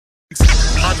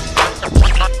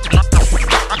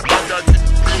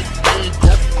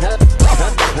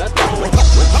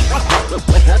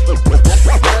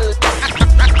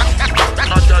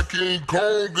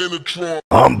cold in the trunk.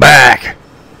 I'm back.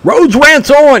 Rhodes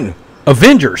rants on.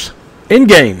 Avengers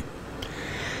Endgame.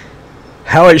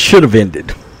 How it should have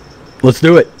ended. Let's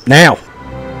do it now.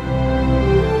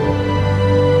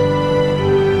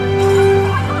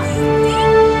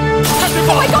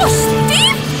 Oh my gosh,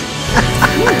 Steve!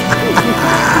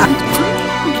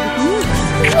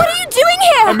 What are you doing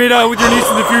here? I made out with your niece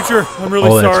in the future. I'm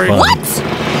really sorry. Funny. What?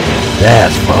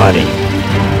 That's funny.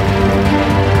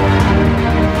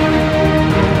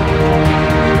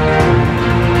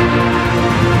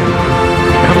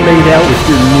 I made out with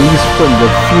your niece from the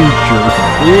future.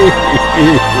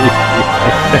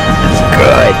 That's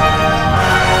good.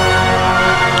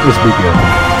 This will be good.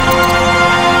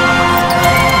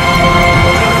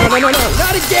 No,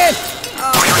 not again!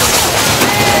 Oh,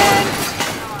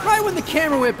 man. Right when the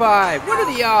camera went by. What are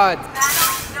the odds?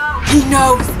 He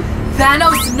knows.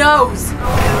 Thanos knows.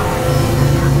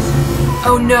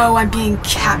 Oh no, I'm being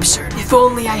captured. If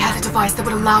only I had a device that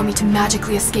would allow me to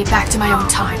magically escape back to my own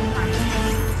time.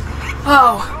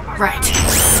 Oh, right.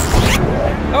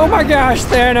 Oh my gosh,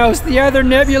 Thanos, the other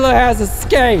nebula has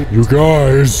escaped. You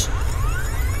guys.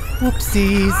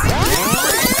 Whoopsies.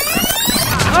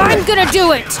 I'm gonna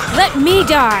do it! Let me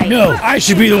die! No, I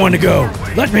should be the one to go.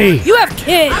 Let me. You have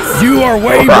kids! You are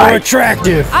way more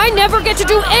attractive. I never get to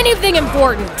do anything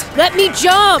important! Let me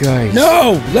jump! Guys.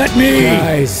 No, let me.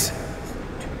 Guys,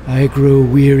 I grow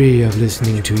weary of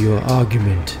listening to your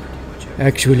argument.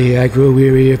 Actually, I grow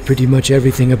weary of pretty much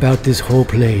everything about this whole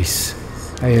place.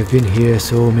 I have been here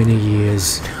so many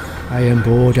years. I am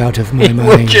bored out of my mind.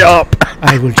 Will jump.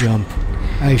 I will jump.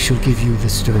 I shall give you the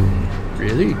stone.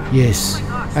 Really? Yes,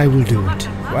 I will do it.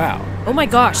 Wow. Oh my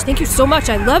gosh, thank you so much,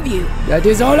 I love you! That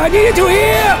is all I needed to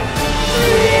hear!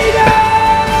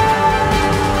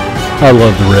 I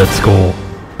love the Red Skull.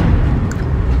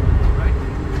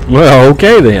 Well,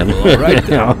 okay then. All right,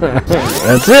 then.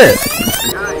 That's it.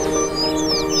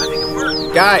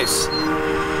 Guys,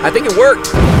 I think it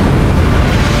worked.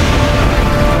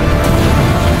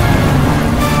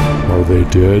 Are they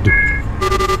dead?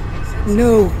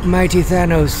 No, mighty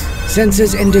Thanos.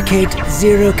 Sensors indicate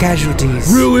 0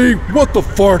 casualties. Really? What the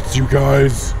farts, you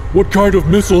guys? What kind of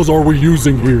missiles are we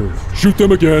using here? Shoot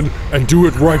them again and do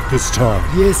it right this time.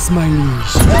 Yes, my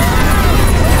liege.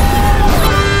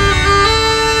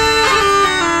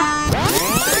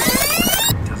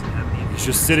 He's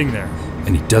just sitting there,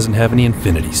 and he doesn't have any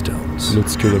Infinity Stones.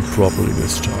 Let's kill him properly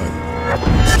this time.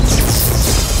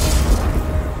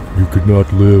 You could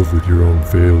not live with your own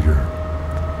failure.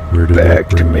 Where did that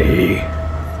bring you?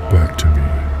 Back to me.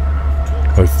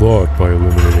 I thought by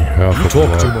eliminating half of talk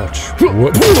my... too much.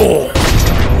 What?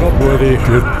 Not ready.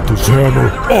 Get this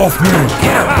hammer off me!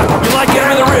 You like it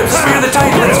in the ribs? Spear the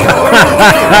titan. Let's go.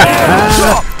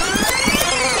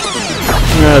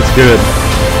 That's good.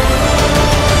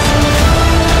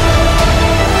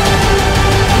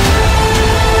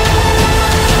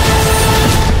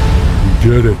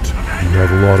 You get it. You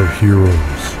have a lot of heroes.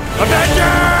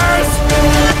 Avengers!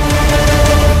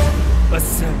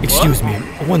 Excuse me,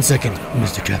 1 second,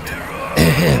 Mr. Captain.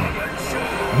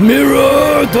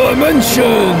 Mirror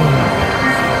dimension!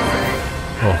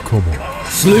 Oh, come on.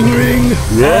 Sling ring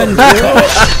and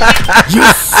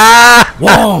yes!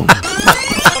 Wong!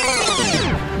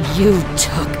 You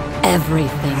took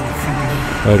everything from me.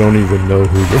 I don't even know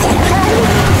who the...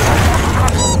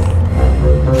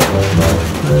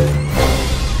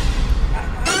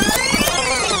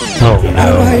 Oh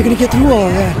How are you gonna get through all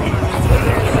that?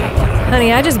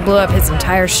 Honey, I just blew up his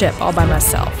entire ship all by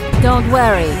myself. Don't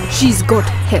worry, she's got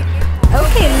hip.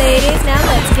 Okay, ladies, now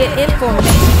let's get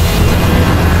informative.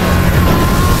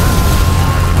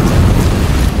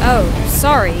 Oh,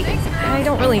 sorry. I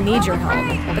don't really need your help.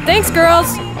 But thanks,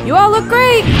 girls. You all look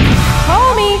great.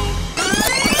 Call me.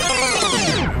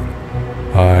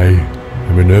 I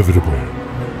am inevitable.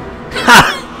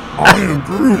 I am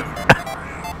Groot.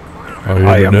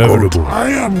 I am inevitable. I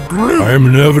am Groot. I am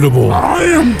inevitable. I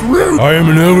am Groot. I am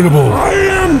inevitable. I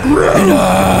am Groot.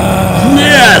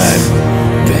 yes!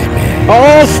 Batman.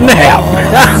 Oh snap!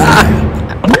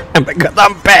 Because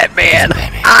I'm Batman.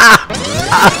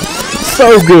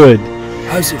 So good.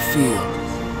 How's it feel?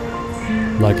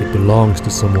 Like it belongs to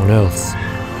someone else.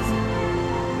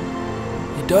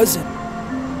 It doesn't.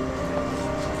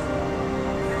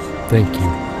 Thank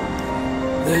you.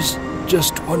 There's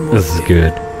just one more This is thing.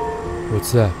 good.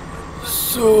 What's that?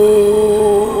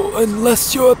 So,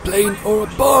 unless you're a plane or a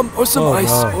bomb or some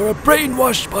ice or a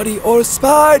brainwashed buddy or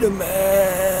Spider-Man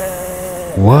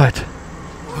What?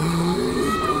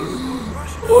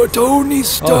 or Tony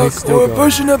Stark or a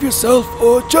version of yourself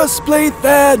or just plain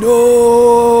Thanos.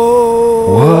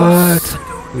 What?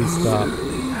 Please stop.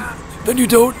 then you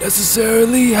don't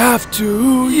necessarily have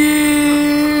to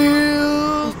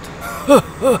yield. Are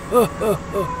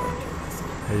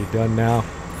you done now?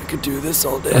 I could do this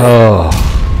all day. Oh.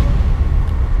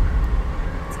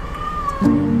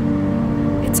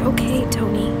 It's okay,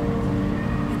 Tony.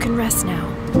 You can rest now.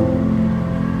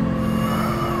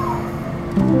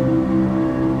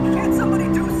 Can't somebody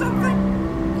do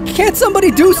something? Can't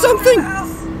somebody do something?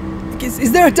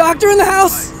 Is there a doctor in the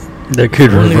house? They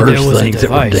could Only there reverse was a things that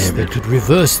were device damaged. that could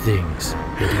reverse things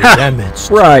that were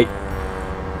damaged. Right.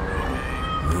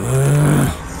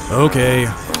 Okay,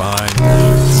 fine.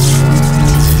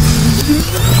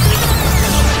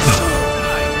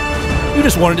 You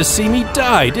just wanted to see me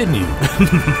die, didn't you?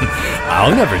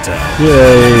 I'll never tell.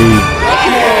 Yay.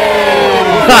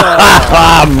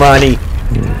 Money.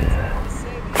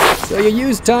 So you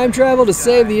used time travel to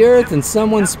save the Earth and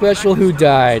someone special who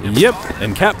died. Yep,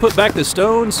 and Cap put back the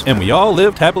stones, and we all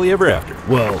lived happily ever after.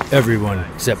 Well, everyone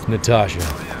except Natasha.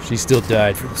 She still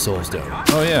died for the Soul Stone.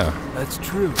 Oh yeah. That's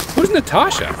true. Who's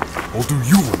Natasha? What do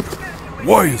you wonder?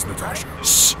 Why is Natasha? Well,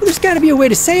 there's got to be a way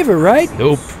to save her, right?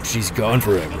 Nope, she's gone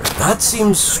forever. That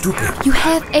seems stupid. You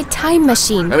have a time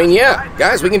machine. I mean, yeah.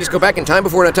 Guys, we can just go back in time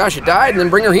before Natasha died and then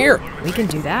bring her here. We can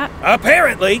do that.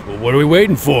 Apparently. Well, what are we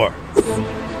waiting for?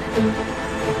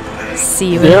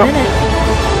 See you in a minute.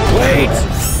 Wait!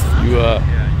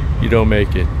 You don't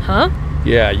make it. Huh?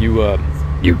 Yeah, you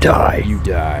die. You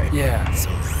die. Yeah, so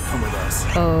come with us.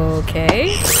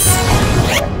 Okay.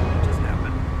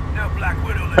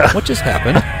 What just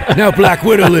happened? Now Black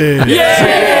Widow lives!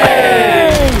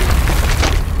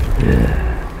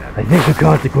 I think the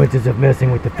consequences of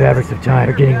messing with the fabrics of time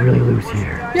are getting really loose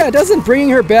here. Yeah, doesn't bringing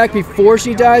her back before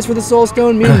she dies for the Soul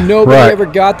Stone mean nobody Right. ever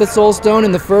got the Soul Stone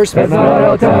in the first place? You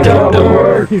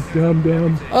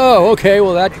dumb. Oh, okay,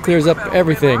 well that clears up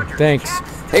everything. Thanks.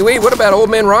 Hey, wait, what about Old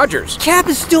Man Rogers? Cap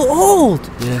is still old.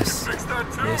 Yes.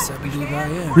 Yes, I believe I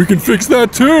am. We can fix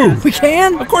that too. We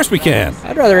can? Of course we can.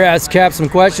 I'd rather ask Cap some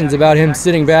questions about him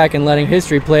sitting back and letting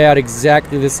history play out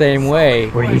exactly the same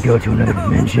way. Or did he go to another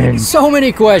dimension? So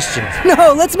many questions.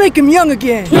 No, let's make him young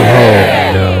again.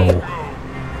 Oh, no.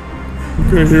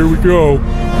 Okay, here we go.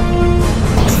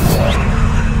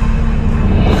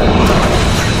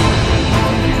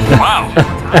 Wow.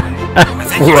 I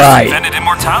think you Right. invented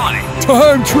immortality.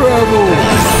 Time travel.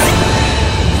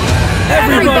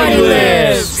 Everybody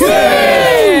lives!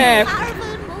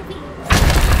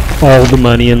 All the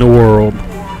money in the world.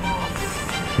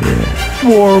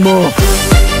 Warm up.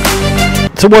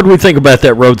 So what do we think about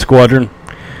that Road Squadron?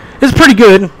 It's pretty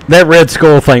good. That Red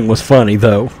Skull thing was funny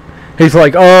though. He's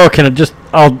like, "Oh, can I just?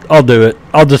 I'll do it.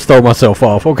 I'll just throw myself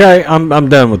off. Okay, I'm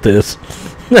done with this."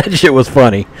 That shit was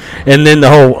funny. And then the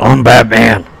whole "I'm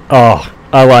Batman." Oh,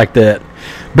 I like that.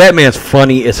 Batman's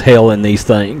funny as hell in these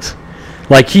things.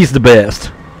 Like, he's the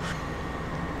best.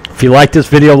 If you like this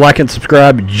video, like and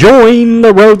subscribe. Join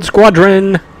the Road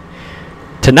Squadron.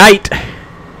 Tonight,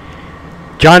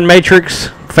 John Matrix,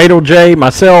 Fatal J,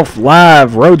 myself,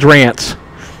 live, Roads Rants.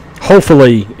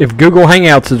 Hopefully, if Google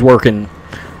Hangouts is working.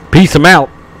 Peace 'em out.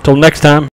 Till next time.